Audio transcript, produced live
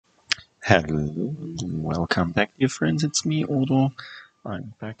Hello and welcome back, dear friends. It's me, Odo.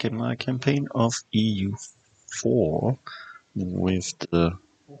 I'm back in my campaign of EU4 with the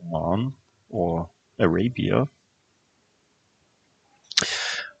Oman or Arabia.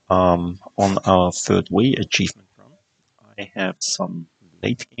 On our third way achievement run, I have some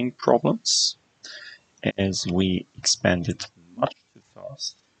late game problems as we expanded much too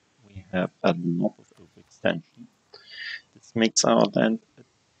fast. We have a lot of overextension. This makes our land a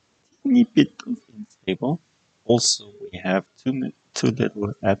teeny bit of unstable. Also, we have too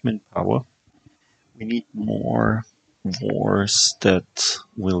little admin power. We need more wars that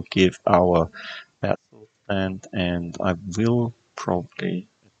will give our vassals land, and I will probably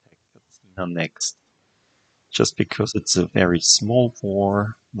attack Katsina next. Just because it's a very small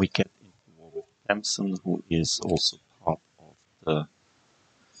war, we get into war with Samson, who is also part of the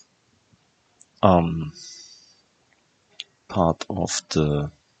um part of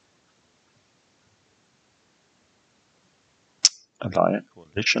the alliance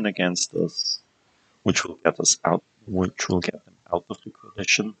coalition against us, which will get us out, which will get them out of the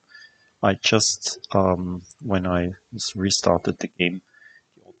coalition. I just, when I restarted the game,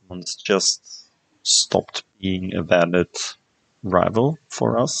 the Ottomans just stopped being a valid rival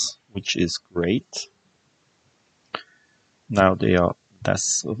for us, which is great. Now they are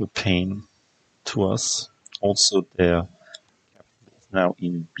less of a pain to us. Also, their capital is now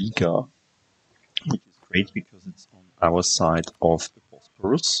in Biga, which is great because it's on our side of the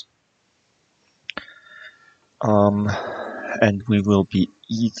Bosporus. And we will be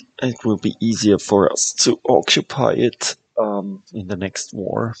it will be easier for us to occupy it in the next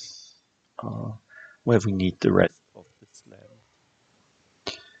war, where we need the rest of this land.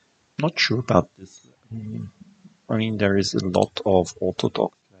 Not sure about this. I mean, there is a lot of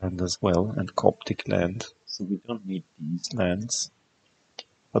Orthodox land as well and Coptic land, so we don't need these lands,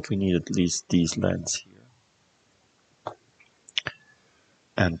 but we need at least these lands here.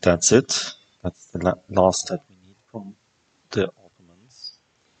 And that's it. That's the last that we need from the Ottomans.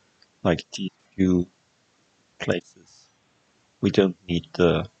 Like these few places. We don't need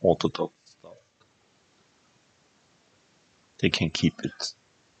the Orthodox stuff. They can keep it.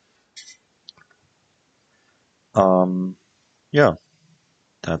 Yeah,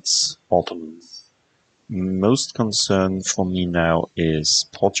 that's Ottomans. Most concern for me now is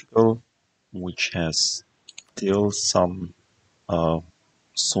Portugal, which has still some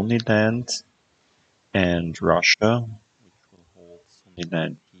Sunni land, and Russia, which will hold Sunni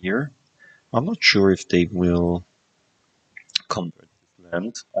land here. I'm not sure if they will convert this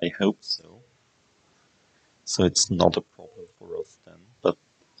land. I hope so. So it's not a problem for us then. But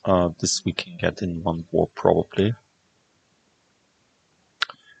this we can get in one war probably.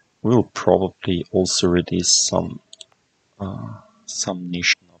 We'll probably also release some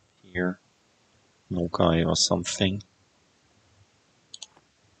nation up here, Nogai or something,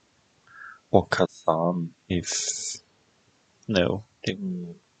 or Kazan if no, they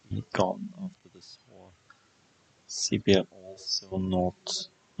will be gone after this war. Sibia also not.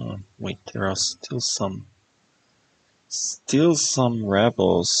 Wait, there are still some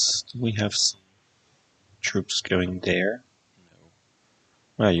rebels. Do we have some troops going there? No.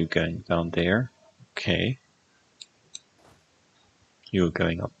 Where are you going? Down there? Okay. You're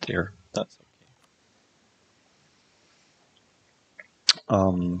going up there. That's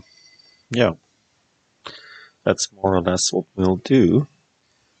okay. Yeah. That's more or less what we'll do.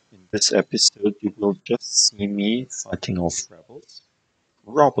 In this episode, you will just see me fighting off rebels.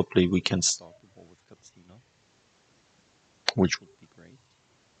 Probably we can start the war with Katsina, which would be great.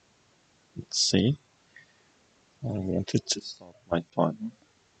 Let's see. I wanted to start my time.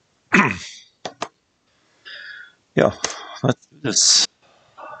 Yeah, let's do this.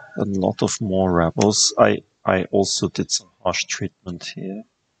 A lot of more rebels. I also did some harsh treatment here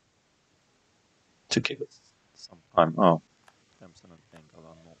to give it some time. Oh, Samson and Bengal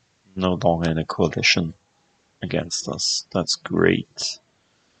are no longer in a coalition against us. That's great.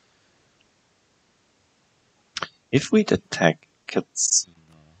 If we'd attack Katsina,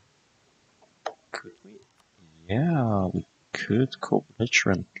 could we? Yeah, we could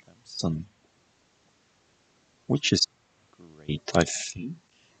co-belligerent Samson, which is great, I think.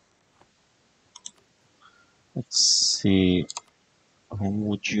 Let's see. Whom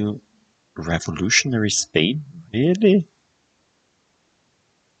would you? Revolutionary Spain? Really?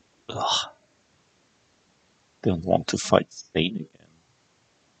 Ugh. Don't want to fight Spain again.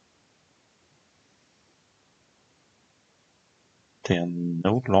 They are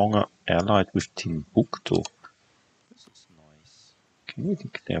no longer allied with Timbuktu. This is nice. Can we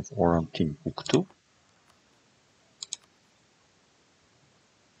declare war on Timbuktu?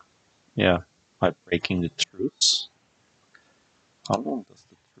 Yeah, by breaking the truce. How long does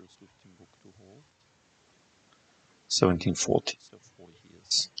the truce with Timbuktu hold? 1740, so 40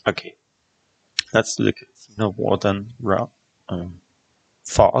 years. Okay, let's do the Katsina war then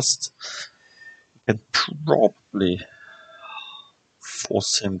fast. We can probably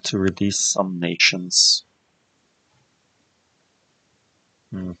force him to release some nations.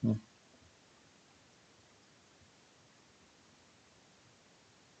 Mm-hmm.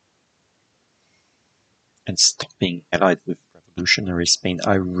 And stop being allied with revolutionary Spain.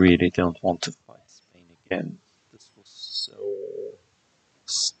 I really don't want to fight Spain again. This was so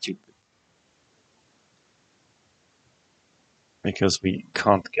stupid. Because we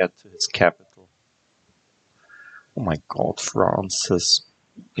can't get to his capital. Oh my god, France has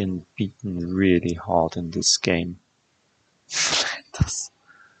been beaten really hard in this game. Flanders.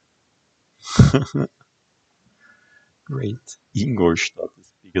 Great. Ingolstadt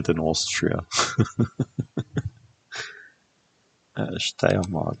is bigger than Austria.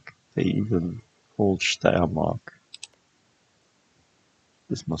 Steiermark. They even hold Steiermark.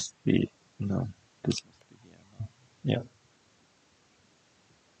 This must be, no, this must be Vienna. Yeah.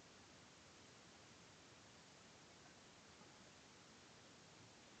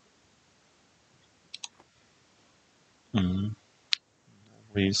 Mm.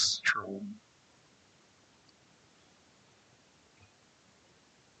 Norway's strong.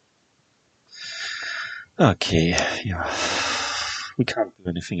 Okay, yeah. We can't do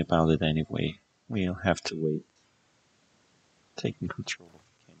anything about it anyway. We'll have to wait. Taking control of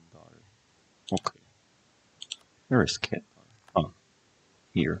Kendal. Okay. Where is Kendal? Oh,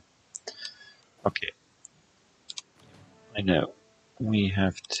 here. Okay, I know. We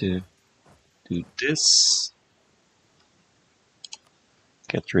have to do this.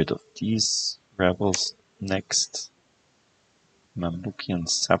 Get rid of these rebels next. Mamlukian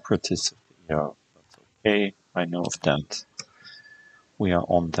separatists. Yeah, that's okay. I know of that. We are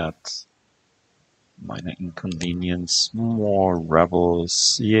on that. Minor inconvenience. More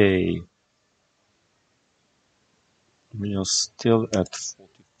rebels. Yay. We are still at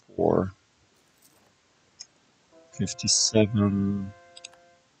 44. 57.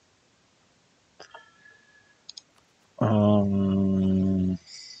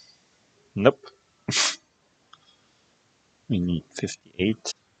 Nope. We need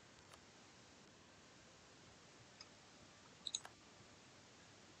 58.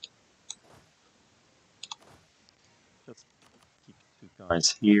 Just keep two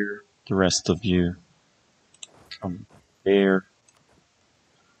guys here. The rest of you come there.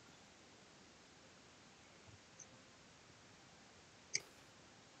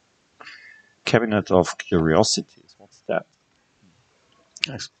 Cabinet of Curiosities. What's that?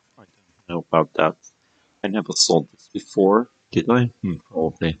 I don't know about that. I never saw this before. Did I?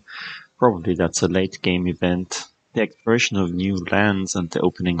 Probably. Probably that's a late game event. The exploration of new lands and the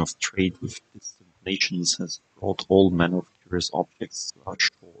opening of trade with distant nations has brought all manner of curious objects to our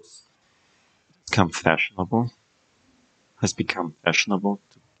shores. Has become fashionable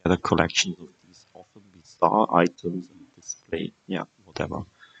to gather collections of these often bizarre items and display. Yeah, whatever.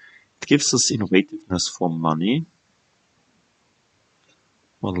 It gives us innovativeness for money,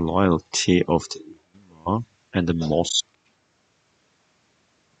 or loyalty of the Emperor, and the mosque.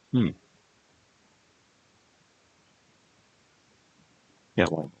 Hmm. Yeah,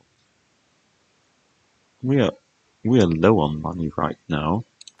 why not? We are we are low on money right now.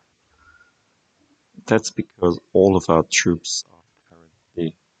 That's because all of our troops are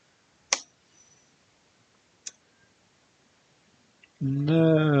currently.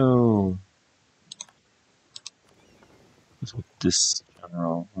 No. What's with this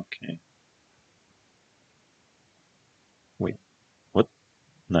general? Okay. Wait. What?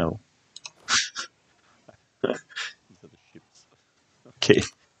 No. These are the ships. Okay.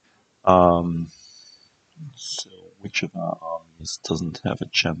 Um. So, which of our armies doesn't have a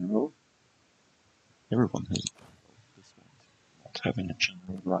general? Everyone has a general. This one's not having a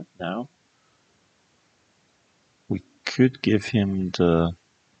general right now. We could give him the.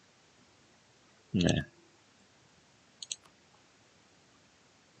 Nah.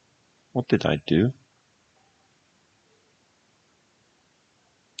 What did I do?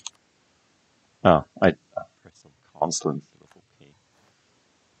 Oh, I pressed on cancel instead of OK.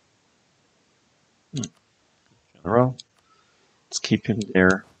 General. Let's keep him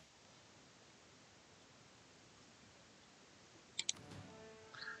there.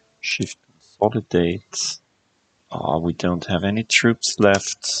 Shift consolidate. Ah, we don't have any troops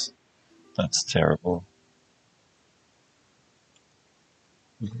left. That's terrible.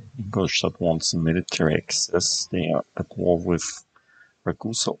 Ingolstadt wants military access. They are at war with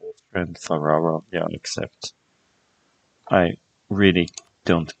Ragusa, Austria, and Ferrara. Yeah, except I really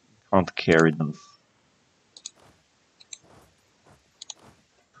can't carry them.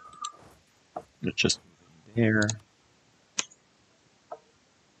 They're just moving there.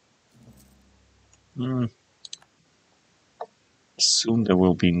 Hmm. Soon there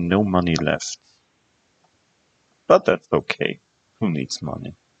will be no money left. But that's okay. Who needs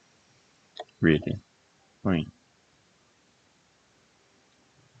money? Really? I mean,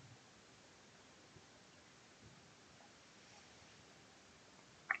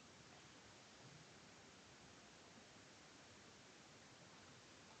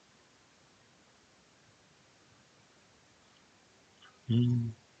 hmm,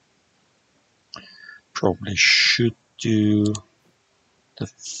 probably should do the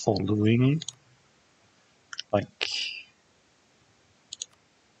following. Like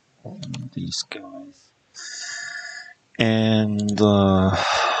these guys. And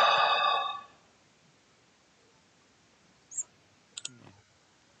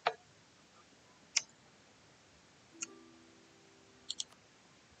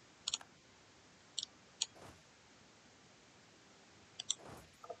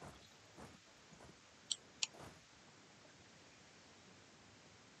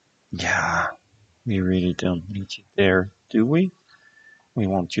yeah, we really don't need you there, do we? We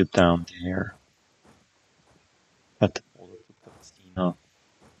want you down there at the border to Katsina.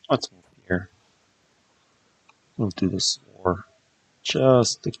 Let's move here. We'll do this war.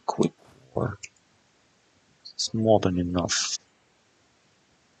 Just a quick war. It's more than enough.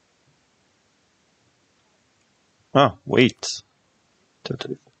 Ah, wait.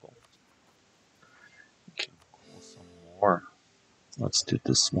 Totally forgot. We can call some more. Let's do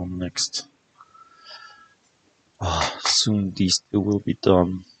this one next. Ah, soon these two will be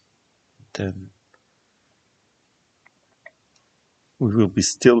done. Then we will be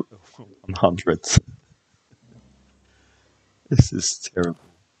still over 100. This is terrible.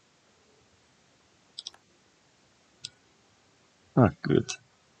 Ah, good.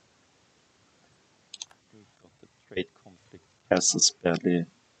 We've got the trade conflict casus belli.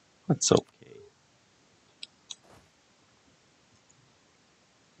 That's okay.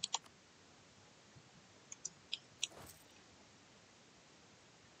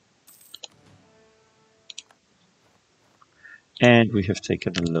 And we have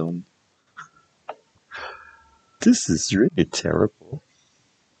taken a loan. This is really terrible.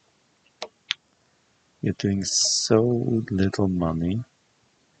 You're doing so little money.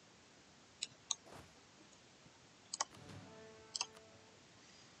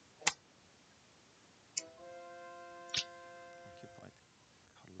 Occupied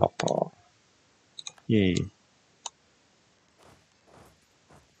Kalapa. Yay.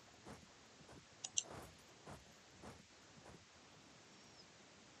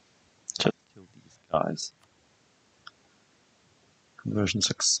 Just kill these guys. Conversion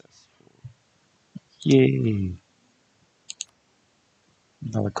successful. Yay.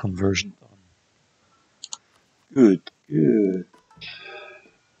 Another conversion done. Good, good.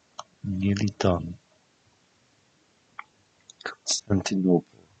 Nearly done. Constantinople.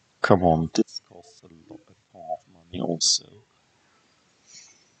 Come on, this costs a lot of money also.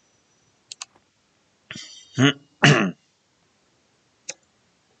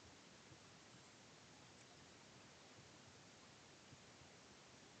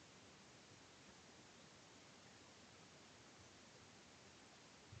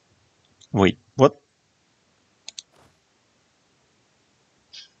 Wait, what?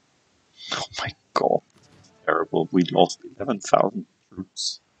 Oh my god, this is terrible. We lost 11,000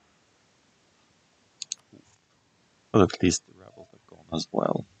 troops. But at least the rebels are gone as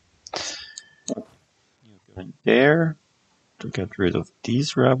well. Okay, you're going there to get rid of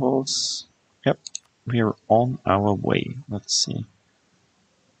these rebels. Yep, we're on our way. Let's see.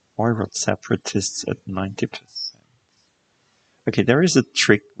 Oirat separatists at 90%. Okay, there is a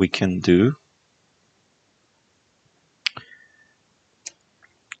trick we can do.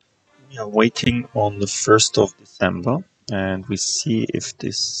 We are waiting on the 1st of December and we see if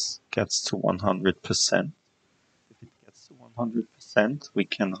this gets to 100%. If it gets to 100%, we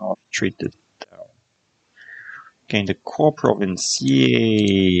can half treat it down. Okay, in the core province,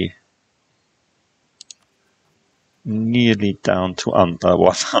 yay! Nearly down to under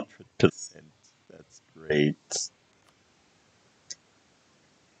 100%. That's great.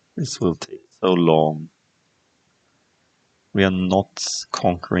 This will take so long. We are not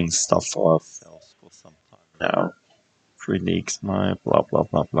conquering stuff for ourselves for some time now. 3 leagues, my blah blah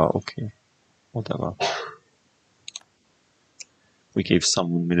blah blah. Okay, whatever. We gave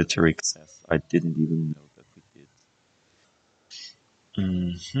someone military access. I didn't even know that we did.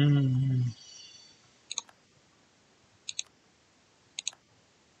 Mm-hmm.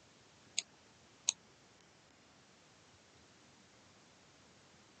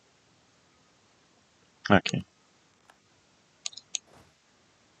 Okay,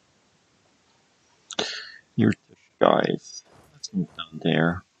 you're the guys. Let's move down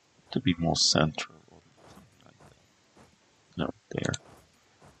there to be more central or something like that. No, there.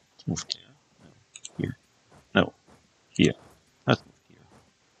 Let's move there. No, here. No, here. Let's move here.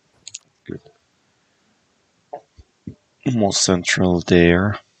 That's good. More central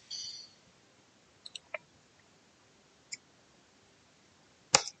there.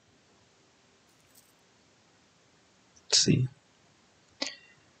 Let's see.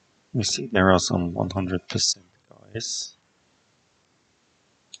 We see there are some 100% guys.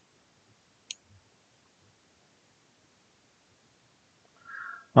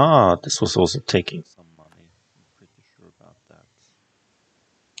 Ah, this was also taking some money. I'm pretty sure about that.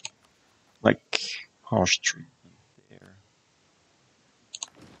 Like harsh treatment there.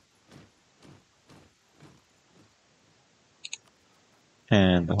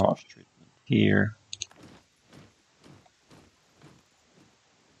 And the harsh treatment here.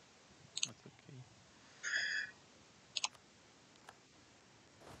 That's okay.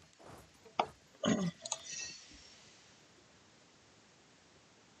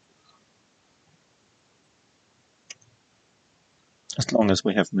 As long as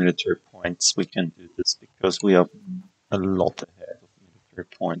we have military points, we can do this because we are a lot ahead of military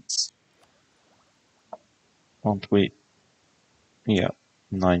points. Aren't we? Yeah,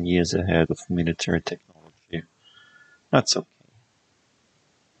 9 years ahead of military technology. That's okay.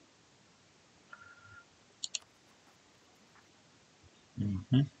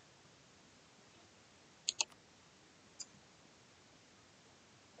 Mm-hmm.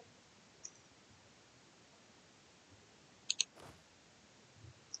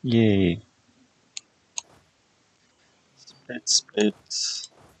 Yay. Split, split.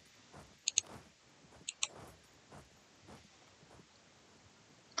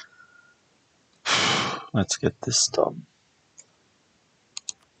 Let's get this done.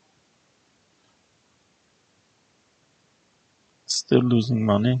 Still losing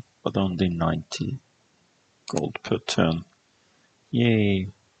money, but only 90 gold per turn. Yay.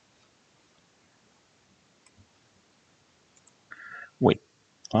 Wait,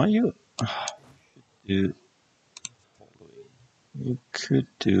 are you? You should do following. You could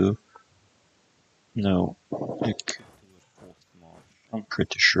do. No, you could do a forced march. I'm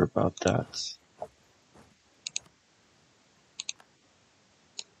pretty sure about that.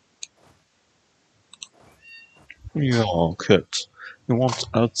 Yeah, good. You want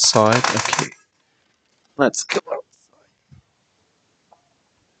outside? Okay, let's go outside.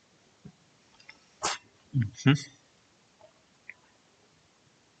 Hmm.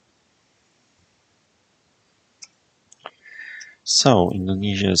 So,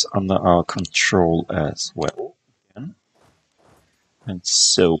 Indonesia is under our control as well. Again. And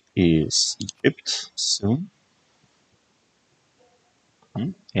so is Egypt soon.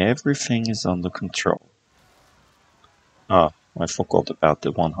 Everything is under control. Ah, I forgot about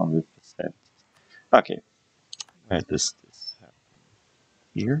the 100%. Okay, where does this happen?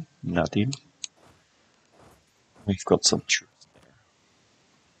 Here? Nothing. We've got some troops there.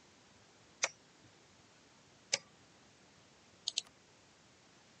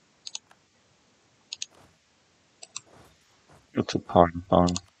 Go to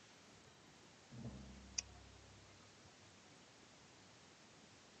Palembang.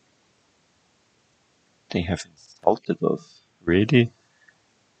 They have insulted us. Really?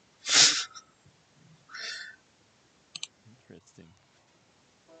 Interesting.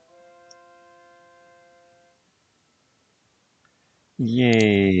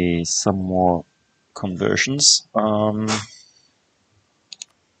 Yay, some more conversions.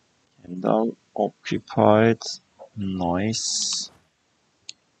 Kendall occupied. Nice.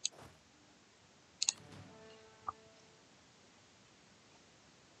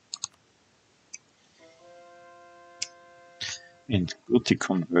 And Guti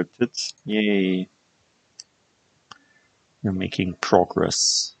converted. Yay. We're making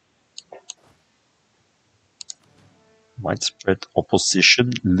progress. Widespread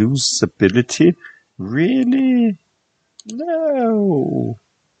opposition. Lose stability. Really? No.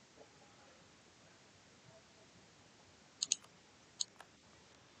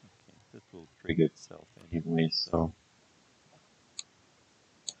 Okay, this will trigger itself anyway, so.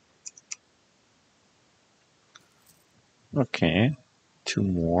 Okay. Two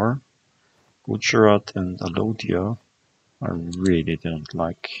more. Gujarat and Alodia. I really don't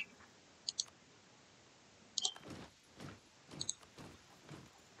like.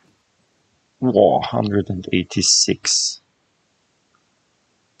 Wow, 186.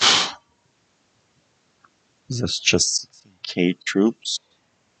 That's just 16k troops.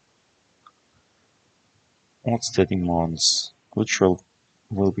 What's the demands? Which will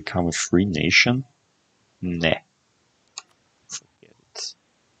become a free nation? Nah, forget it.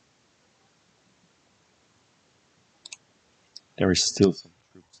 There is still some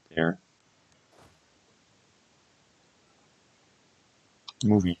troops there.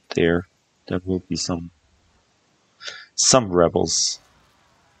 Moving there. There will be some rebels.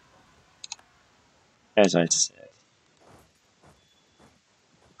 As I said.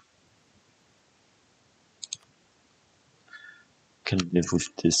 Can live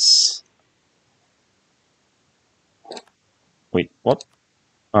with this. Wait, what?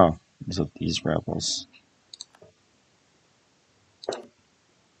 Ah, these are these rebels.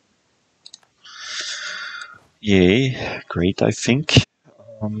 Yay, great, I think.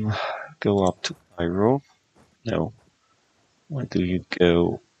 Um, go up to Cairo. No. Where do you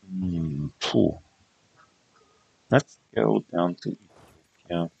go? Let's go down to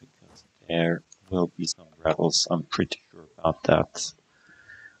Ethiopia because there will be some rebels. I'm pretty sure about that.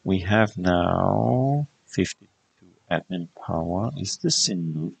 We have now 52 admin power. Is this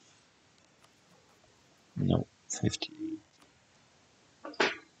enough? No, 58.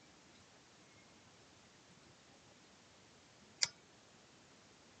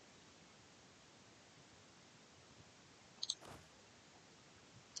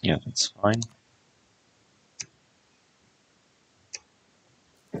 Yeah, that's fine.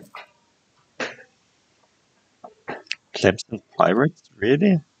 Plebs and pirates,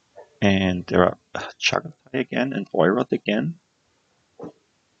 really? And there are Chagatai again and Oirat again.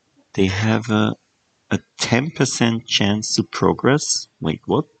 They have a 10% chance to progress. Wait,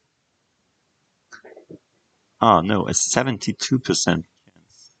 what? Ah, no, a 72%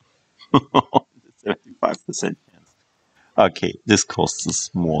 chance. 75% chance. Okay, this costs us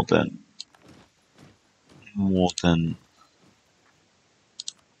more than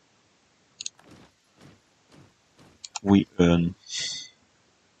we earn.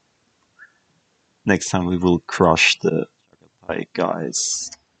 Next time we will crush the Chagatai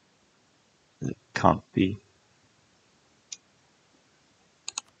guys. It can't be.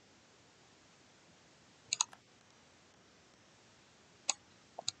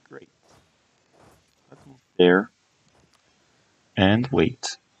 Great. Let's move there and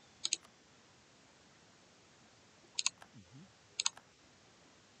wait.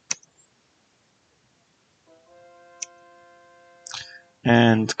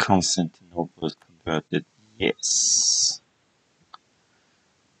 And Constantinople is converted. Yes.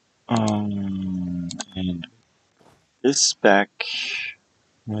 And this back.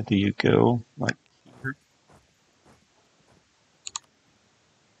 Where do you go? Like here?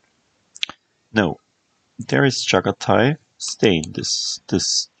 No. There is Chagatai. Stay in this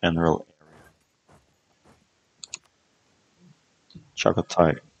general area.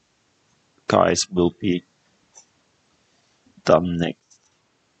 Chagatai guys will be done next.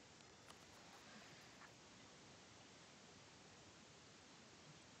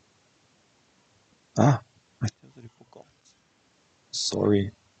 Ah, I totally forgot.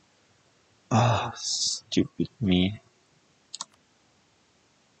 Sorry. Ah, stupid me.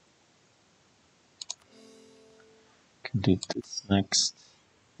 Can do this next.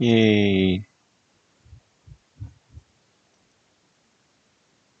 Yay.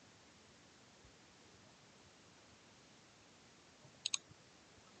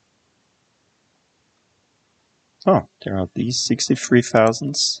 Oh, there are these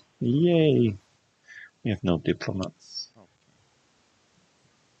 63,000s. Yay. We have no diplomats.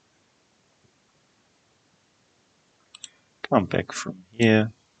 Come back from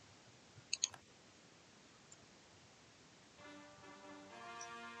here.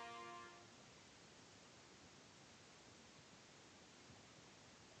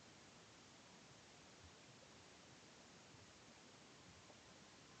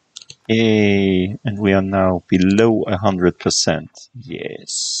 Yay. And we are now below 100%.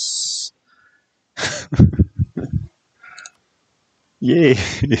 Yes. Yay.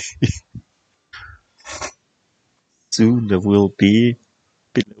 Soon there will be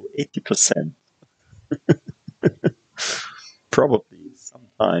below 80%. Probably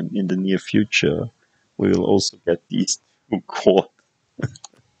sometime in the near future, we will also get these two caught.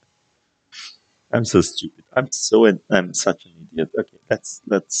 I'm so stupid. I'm such an idiot. Okay, let's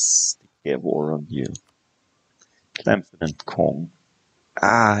declare war on you. Clemson and Kong.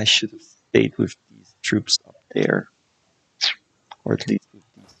 Ah, I should have stayed with these troops up there. Or at least with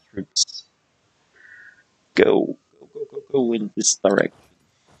these troops. Go in this direction.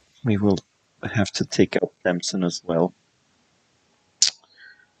 We will I have to take out Tlemcen as well.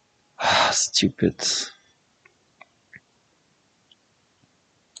 Stupid.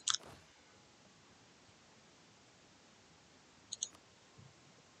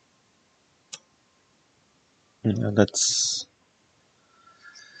 Yeah, that's...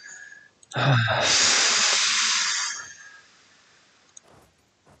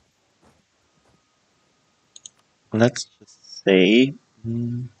 Let's just say...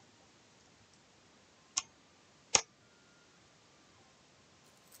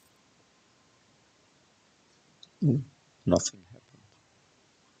 nothing happened.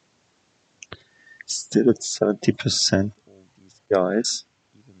 Still at 70%, all these guys,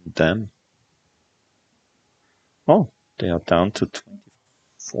 even them. Oh, they are down to 24%,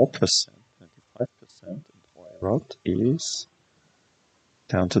 25%, and Oirot is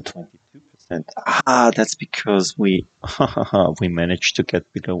down to 22%. Ah, that's because we we managed to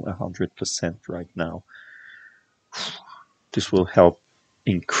get below 100% right now. This will help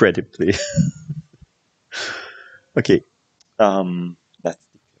incredibly. Okay, let's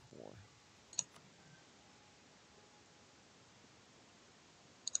declare war.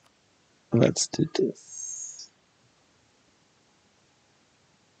 Let's do this.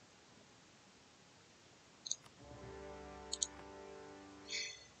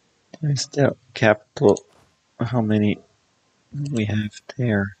 Is there capital? How many we have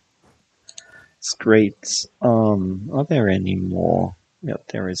there? It's great. Are there any more? Yeah,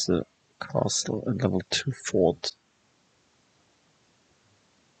 there is a castle, a level 2 fort.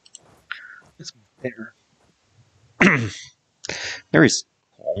 Let's move there. There is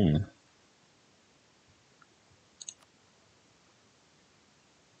Kong.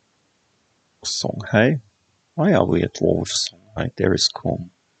 Songhai. Why are we at war with Songhai? There is Kong.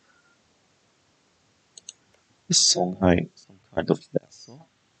 Is Songhai some kind of vessel?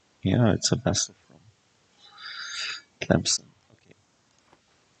 Yeah, it's a vessel from Tlemcen.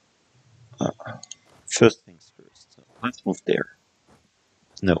 Okay. First things first. So let's move there.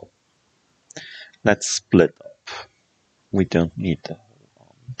 No. Let's split up. We don't need the whole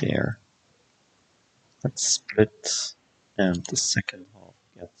army there. Let's split, and the second half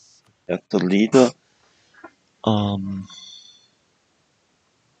gets the leader. Um,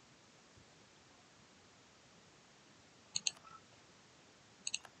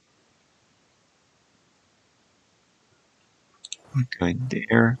 we're going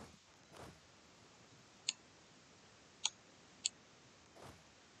there.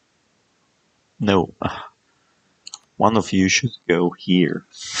 No, one of you should go here.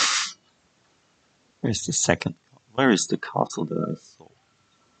 Where's the second? Where is the castle that I saw?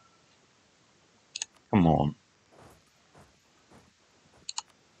 Come on.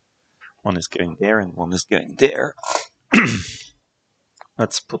 One is going there and one is going there.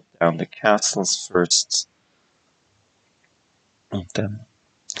 Let's put down the castles first. And then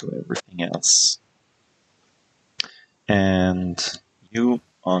do everything else. And you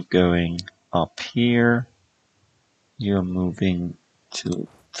are going up here. You're moving to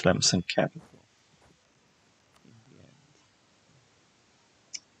Tlemcen capital. In the end.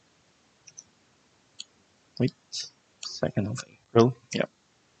 Wait, 2nd of April. Yeah.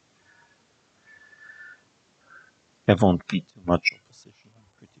 There won't be too much opposition, I'm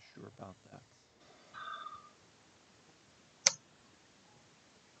pretty sure about that.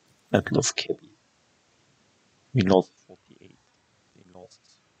 Battle of Kebi. We lost 48. They lost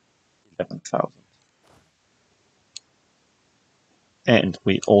 11,000. And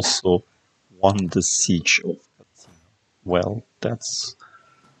we also won the siege of Katsina. Well, that's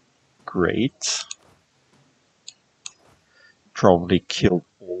great. Probably killed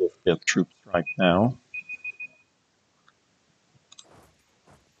all of their troops right now.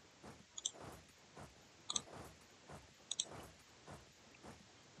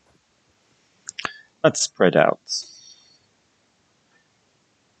 Let's spread out.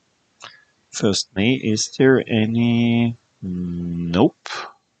 First May, is there any... Nope.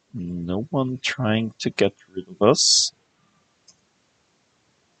 No one trying to get rid of us.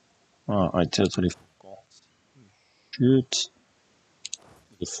 I totally forgot. We should do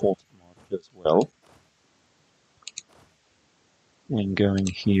the fourth march as well. When going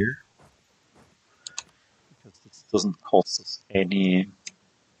here. Because this doesn't cost us any...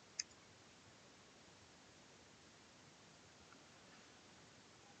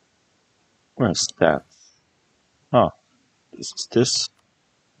 Where's that? Ah, this is this.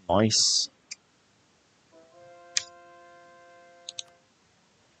 Nice.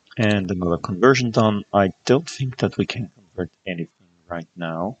 And another conversion done. I don't think that we can convert anything right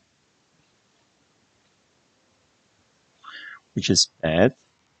now. Which is bad.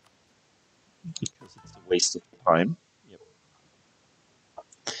 because it's a waste of time. Yep.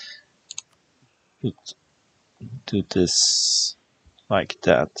 Could do this like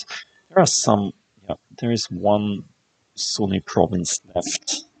that. There are some, yeah, there is one Sunni province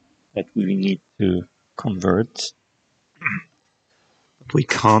left that we need to convert. But we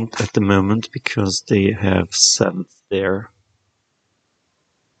can't at the moment because they have settled there.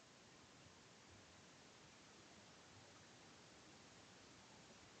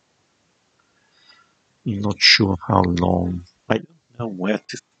 I'm not sure how long. I don't know where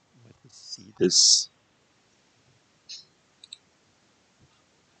to see this.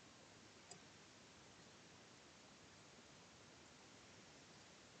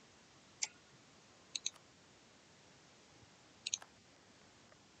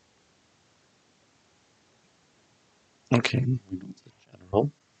 Okay, we lose the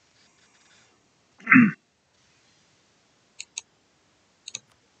general.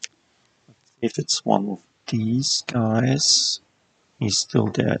 Let's see if it's one of these guys. He's still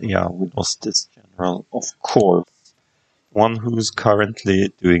there. Yeah, we lost this general, of course. One who's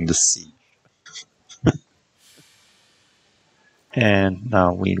currently doing the siege. And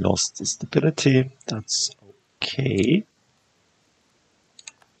now we lost the stability. That's okay.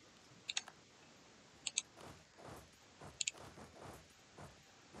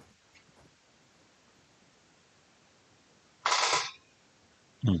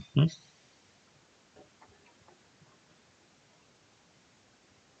 Mhm.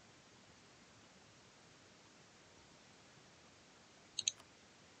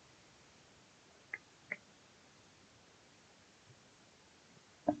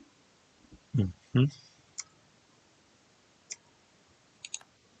 Mhm.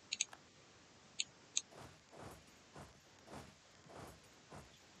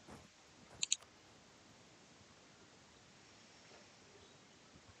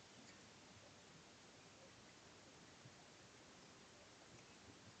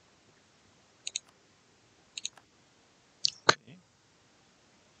 Okay.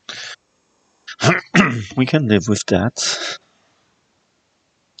 We can live with that.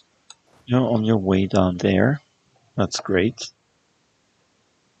 You're on your way down there. That's great.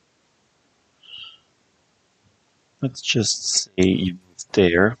 Let's just say you move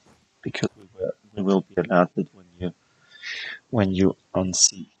there because we will be alerted when you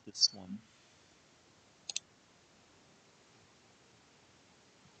unseat this one.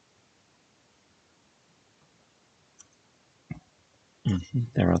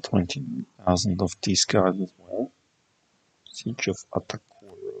 There are 20,000 of these guys as well. Siege of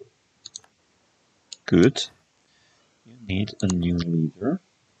Atakoro. Good. You need a new leader.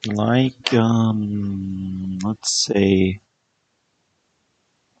 Like, let's say,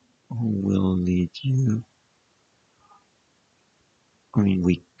 who will lead you? I mean,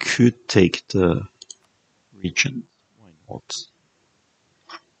 we could take the region. Why not?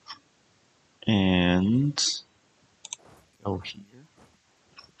 And go here.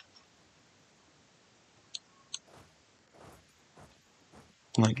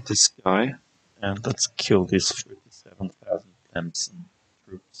 Like this guy. And let's kill these 37,000 Clemson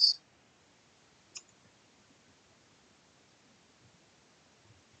troops.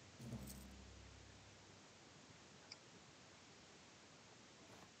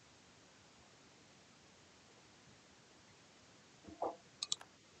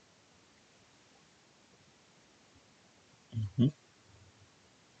 Mm-hmm.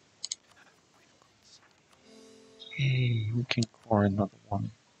 Hey, we can core another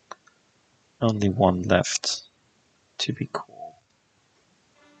one. Only one left to be cool.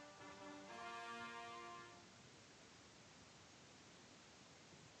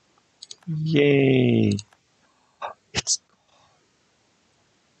 Yay! It's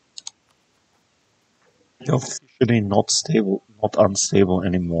officially not stable, not unstable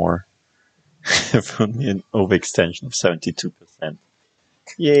anymore. Have only an overextension of 72%.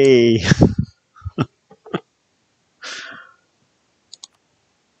 Yay!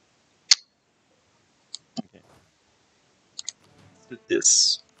 Okay, let's do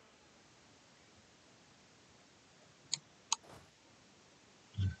this.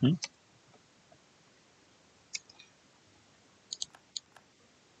 Hmm.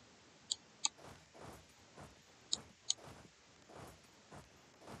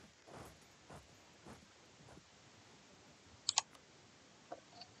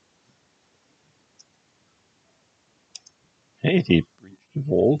 80 breach the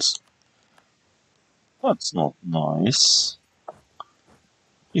walls. That's not nice.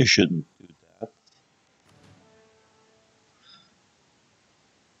 You shouldn't do that.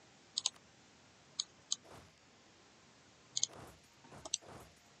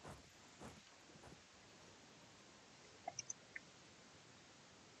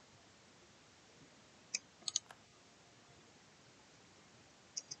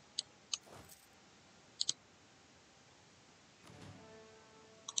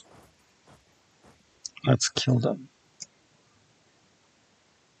 let's kill them.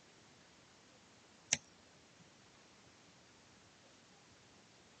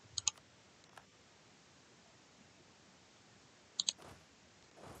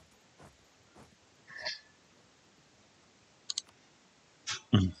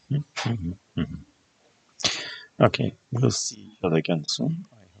 Okay, we'll see each other again soon.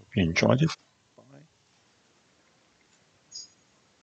 I hope you enjoyed it.